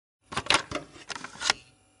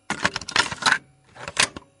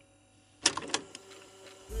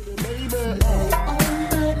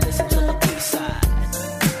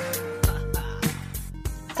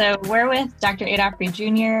So we're with Dr. Adolph Reed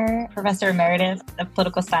Jr., Professor Emeritus of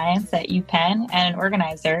Political Science at UPenn and an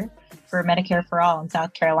organizer for Medicare for All in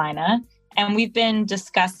South Carolina. And we've been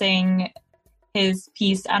discussing his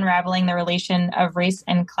piece, Unraveling the Relation of Race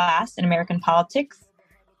and Class in American Politics,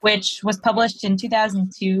 which was published in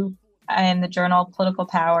 2002 in the journal Political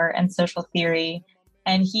Power and Social Theory.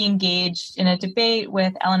 And he engaged in a debate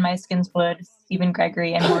with Ellen Meiskens-Wood, Stephen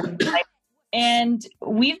Gregory, and Morgan Piper. And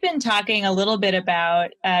we've been talking a little bit about,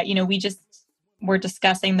 we just were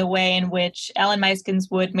discussing the way in which Ellen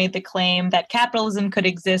Meiskens-Wood made the claim that capitalism could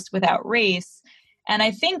exist without race. And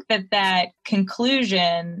I think that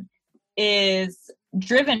conclusion is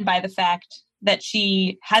driven by the fact that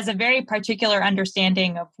she has a very particular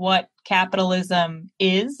understanding of what capitalism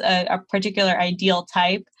is, a particular ideal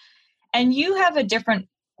type. And you have a different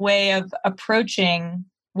way of approaching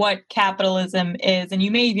what capitalism is, and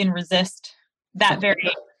you may even resist that very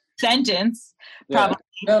sentence, probably.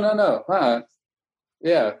 Yeah. No. No,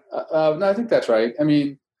 I think that's right. I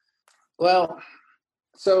mean,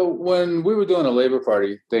 so when we were doing a Labor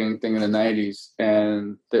Party thing in the 90s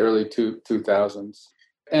and the early 2000s,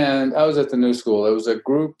 and I was at the New School, it was a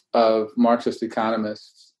group of Marxist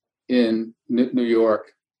economists in New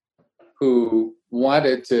York who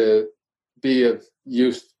wanted to be of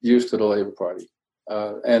use to the Labor Party.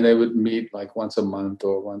 And they would meet like once a month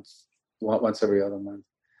or once every other month.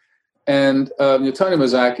 And Tony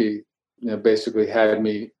Mazzocchi, basically had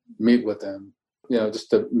me meet with them,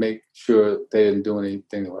 just to make sure they didn't do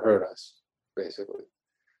anything that would hurt us, basically.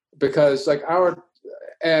 Because like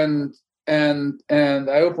and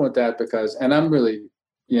I open with that because, and I'm really,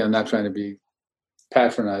 not trying to be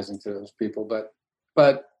patronizing to those people,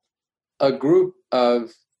 but a group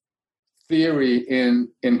of theory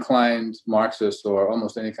inclined Marxists or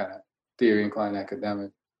almost any kind of theory inclined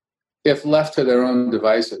academic, if left to their own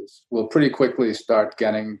devices, will pretty quickly start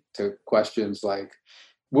getting to questions like,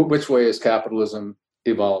 which way is capitalism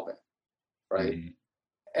evolving, right? Mm-hmm.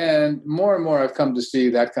 And more I've come to see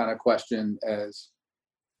that kind of question as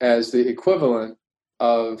the equivalent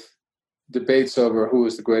of debates over who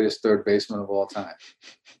is the greatest third baseman of all time,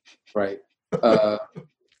 right?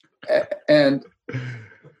 And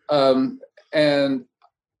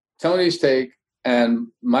Tony's take and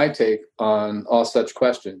my take on all such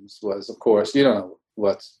questions was, of course, you don't know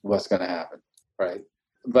what's going to happen, right?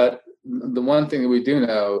 But the one thing that we do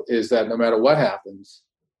know is that no matter what happens,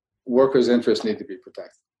 workers' interests need to be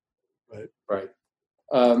protected, right?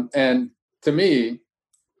 And to me,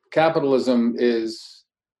 capitalism is,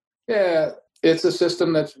 it's a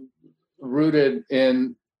system that's rooted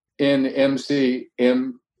in MC,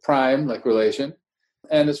 M prime, like relation,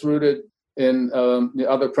 and it's rooted in the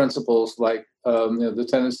other principles like the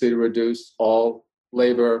tendency to reduce all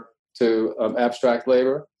labor to abstract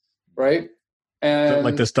labor, right? And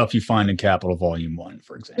like the stuff you find in Capital Volume 1,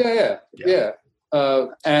 for example. Yeah.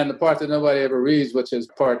 And the part that nobody ever reads, which is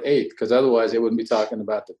Part 8, because otherwise they wouldn't be talking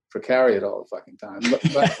about the precariat all the fucking time.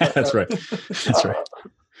 But That's right. That's right.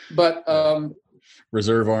 But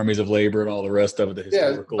reserve armies of labor and all the rest of it. The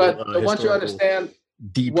historical, but once you understand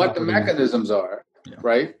what the mechanisms are,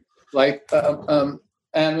 right? Like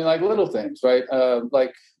and like little things, right?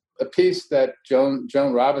 Like a piece that Joan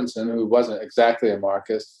Robinson, who wasn't exactly a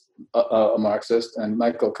Marxist, and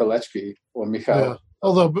Michael Kalecki or Mikhail. Yeah.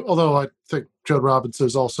 Although I think Joan Robinson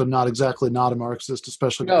is also not exactly not a Marxist,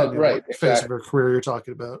 especially depending on what phase of her career you're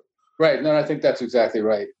talking about. Right. No, I think that's exactly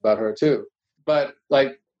right about her too. But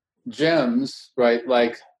like gems, right?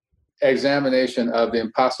 Like examination of the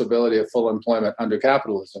impossibility of full employment under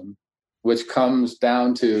capitalism, which comes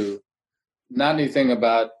down to not anything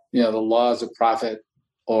about, the laws of profit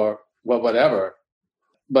or whatever,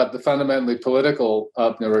 but the fundamentally political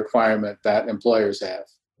requirement that employers have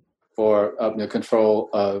for control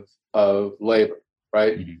of labor,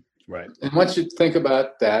 right? Mm-hmm. Right. And once you think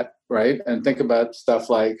about that, right, and think about stuff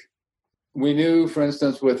like, we knew, for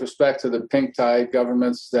instance, with respect to the pink tie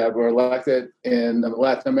governments that were elected in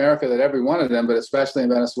Latin America, that every one of them, but especially in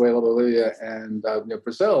Venezuela, Bolivia, and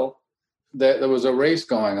Brazil, that there was a race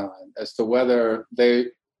going on as to whether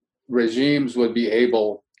regimes would be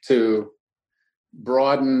able to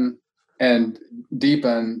broaden and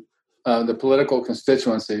deepen the political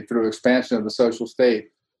constituency through expansion of the social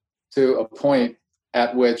state to a point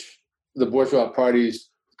at which the bourgeois parties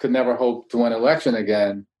could never hope to win election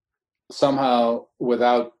again, somehow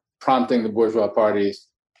without prompting the bourgeois parties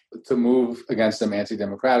to move against them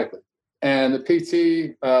anti-democratically. And the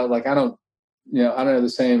PT, I don't have the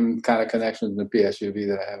same kind of connections with the PSUV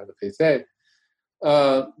that I have with the PT.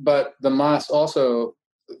 But the MAS also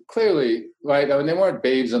clearly, right? I mean, they weren't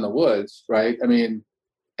babes in the woods, right? I mean,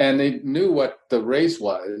 and they knew what the race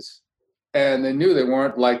was, and they knew they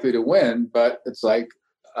weren't likely to win. But it's like,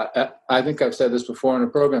 I think I've said this before in a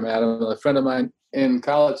program, Adam. A friend of mine in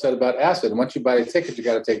college said about acid: once you buy a ticket, you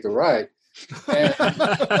got to take the ride. And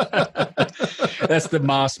that's the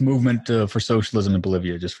MAS movement for socialism in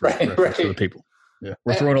Bolivia, just for the people. Yeah,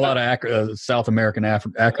 we're throwing a lot of South American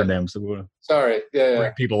acronyms. Sorry,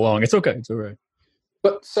 bring people along. It's okay. It's all right.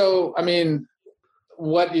 But so, I mean,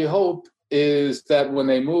 what you hope is that when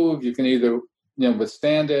they move, you can either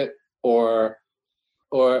withstand it, or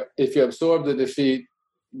if you absorb the defeat,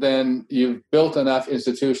 then you've built enough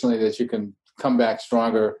institutionally that you can come back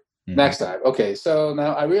stronger next time. Okay, so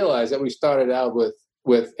now I realize that we started out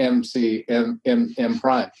with MC M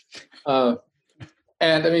prime.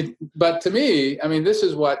 And I mean, but to me, I mean, this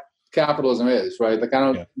is what capitalism is, right? Like, I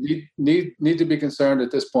don't need to be concerned at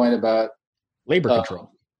this point about labor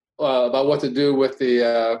control, about what to do with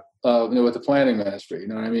the with the planning ministry. You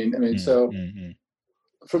know what I mean? So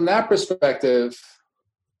from that perspective,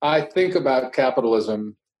 I think about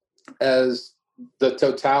capitalism as the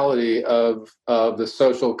totality of the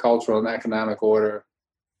social, cultural, and economic order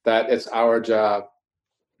that it's our job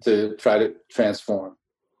to try to transform,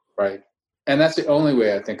 right? And that's the only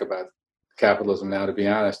way I think about capitalism now, to be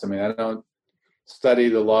honest. I mean, I don't study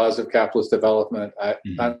the laws of capitalist development. I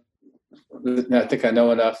think I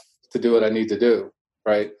know enough to do what I need to do,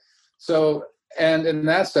 right? So, and in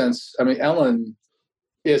that sense, I mean, Ellen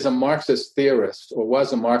is a Marxist theorist, or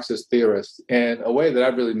was a Marxist theorist, in a way that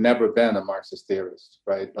I've really never been a Marxist theorist,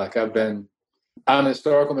 right? Like, I'm a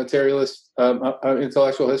historical materialist, an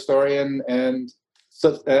intellectual historian, and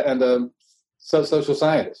a social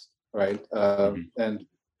scientist. Right. And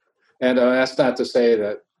that's not to say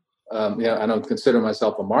that, I don't consider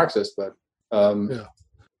myself a Marxist, but I'm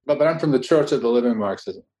from the Church of the Living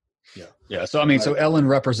Marxism. Yeah. Yeah. So, I mean, so Ellen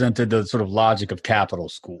represented the sort of logic of Capital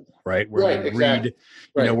School, right? Where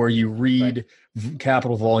you read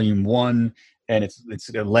Capital Volume 1, and it's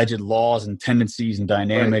alleged laws and tendencies and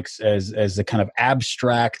dynamics as a kind of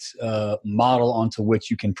abstract model onto which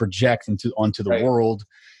you can project onto the world.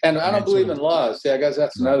 And I don't believe in laws. See, I guess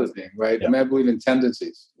that's another thing, right? Yeah. I mean, I believe in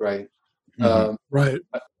tendencies, right? Right.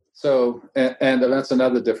 So, and that's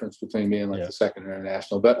another difference between me and the Second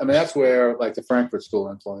International. But I mean, that's where like the Frankfurt School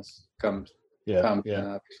influence comes in,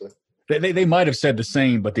 obviously. They might have said the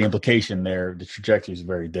same, but the implication there, the trajectory is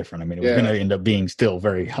very different. I mean, it was going to end up being still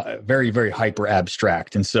very, very, very hyper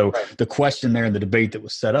abstract. And so the question there in the debate that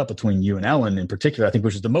was set up between you and Ellen in particular, I think,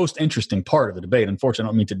 which is the most interesting part of the debate. Unfortunately,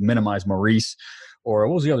 I don't mean to minimize Maurice, or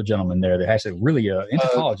what was the other gentleman there that actually really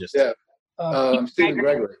anthropologist? Stephen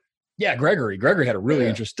Gregory. Yeah, Gregory. Gregory had a really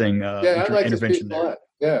interesting intervention there.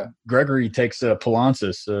 Yeah, Gregory takes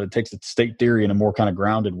Poulantzas, takes the state theory in a more kind of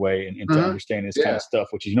grounded way into understanding this kind of stuff,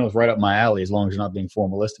 which is right up my alley as long as you're not being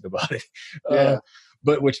formalistic about it.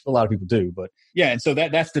 But which a lot of people do. But and so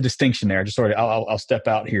that's the distinction there. Just sort of, I'll step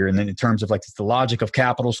out here, and then in terms of like it's the logic of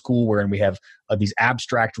Capital School, wherein we have these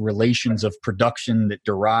abstract relations of production that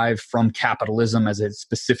derive from capitalism as a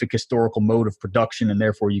specific historical mode of production, and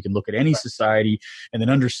therefore you can look at any society and then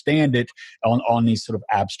understand it on these sort of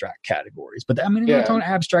abstract categories. But I mean, we're not talking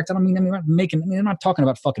abstract. I'm not talking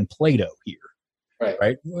about fucking Plato here.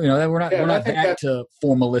 Right. We're not that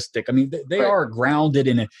formalistic. I mean, they are grounded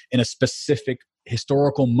in a specific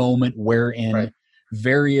historical moment wherein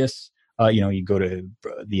various, you go to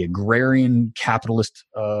the agrarian capitalist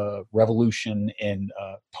revolution in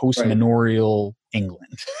post-manorial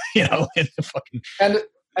England, and the fucking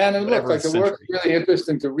and it looks like the work's really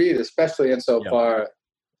interesting to read, especially insofar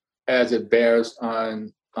as it bears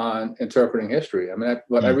on interpreting history. I mean,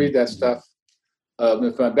 I read that stuff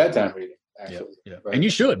for my bedtime reading. Actually. Right. And you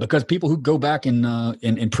should, because people who go back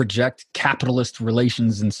and project capitalist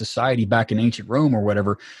relations in society back in ancient Rome or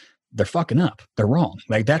whatever, they're fucking up. They're wrong.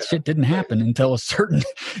 Like that shit didn't happen until a certain,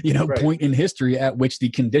 point in history at which the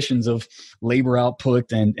conditions of labor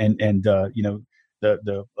output and the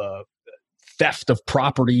theft of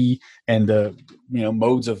property and the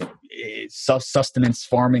modes of sustenance,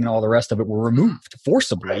 farming, and all the rest of it were removed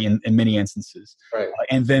forcibly in many instances,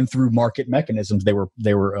 and then through market mechanisms, they were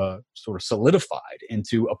sort of solidified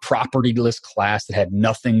into a propertyless class that had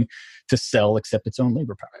nothing to sell except its own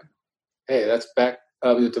labor power. Hey, that's back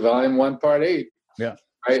to Volume 1, Part 8. Yeah,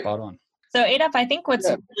 spot on. So, Adolf, I think what's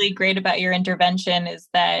really great about your intervention is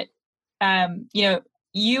that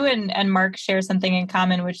you and Mark share something in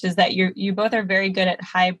common, which is that you both are very good at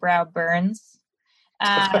highbrow burns.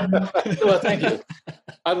 Well, thank you.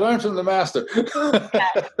 I learned from the master.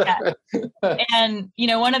 And,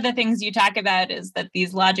 one of the things you talk about is that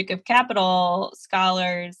these logic of capital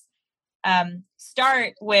scholars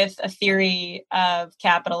start with a theory of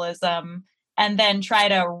capitalism and then try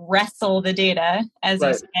to wrestle the data, as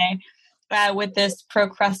you say, with this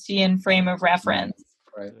Procrustean frame of reference.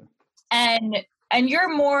 Right. And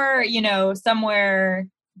you're more, somewhere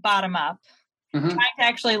bottom up, trying to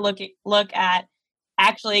actually look at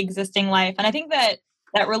actually existing life. And I think that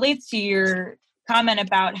relates to your comment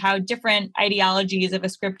about how different ideologies of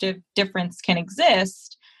ascriptive difference can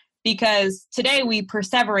exist, because today we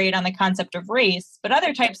perseverate on the concept of race, but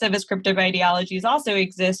other types of ascriptive ideologies also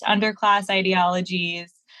exist, underclass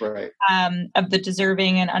ideologies, of the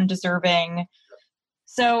deserving and undeserving.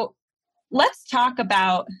 So let's talk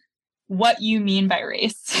about what you mean by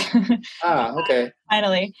race. Okay.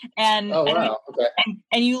 Finally. And, okay.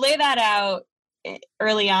 and you lay that out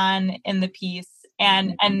early on in the piece,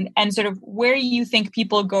 and sort of where you think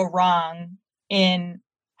people go wrong in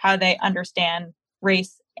how they understand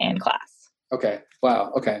race and class. Okay.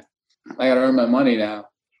 Wow. Okay. I got to earn my money now.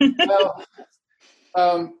 Well,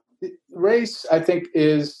 race, I think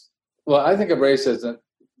I think of race as a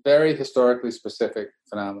very historically specific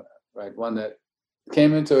phenomenon, right? One that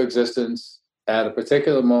came into existence at a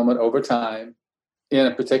particular moment over time in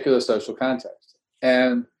a particular social context.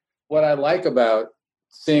 And what I like about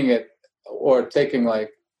seeing it or taking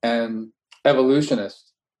like an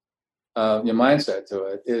evolutionist your mindset to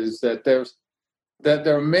it is that there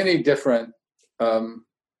are many different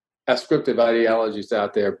ascriptive ideologies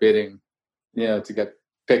out there bidding, to get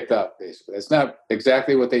picked up. Basically, it's not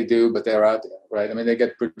exactly what they do, but they're out there, right? I mean, they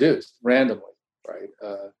get produced randomly, right?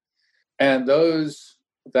 And those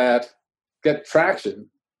that get traction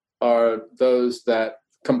are those that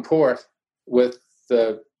comport with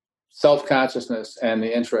the self-consciousness and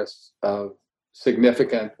the interests of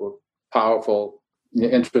significant or powerful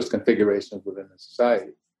interest configurations within the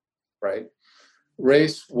society, right?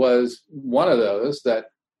 Race was one of those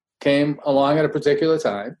that came along at a particular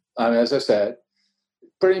time. As I said,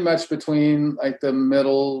 pretty much between like the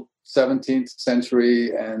middle 17th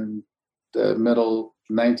century and the middle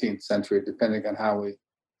 19th century, depending on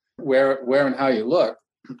where and how you look.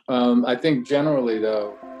 I think generally,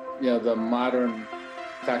 though, the modern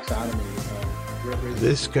taxonomy.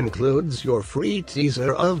 This concludes your free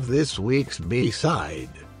teaser of this week's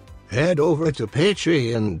B-side. Head over to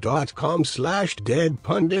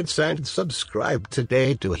patreon.com/deadpundits and subscribe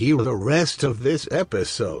today to hear the rest of this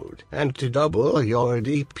episode and to double your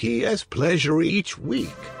DPS pleasure each week.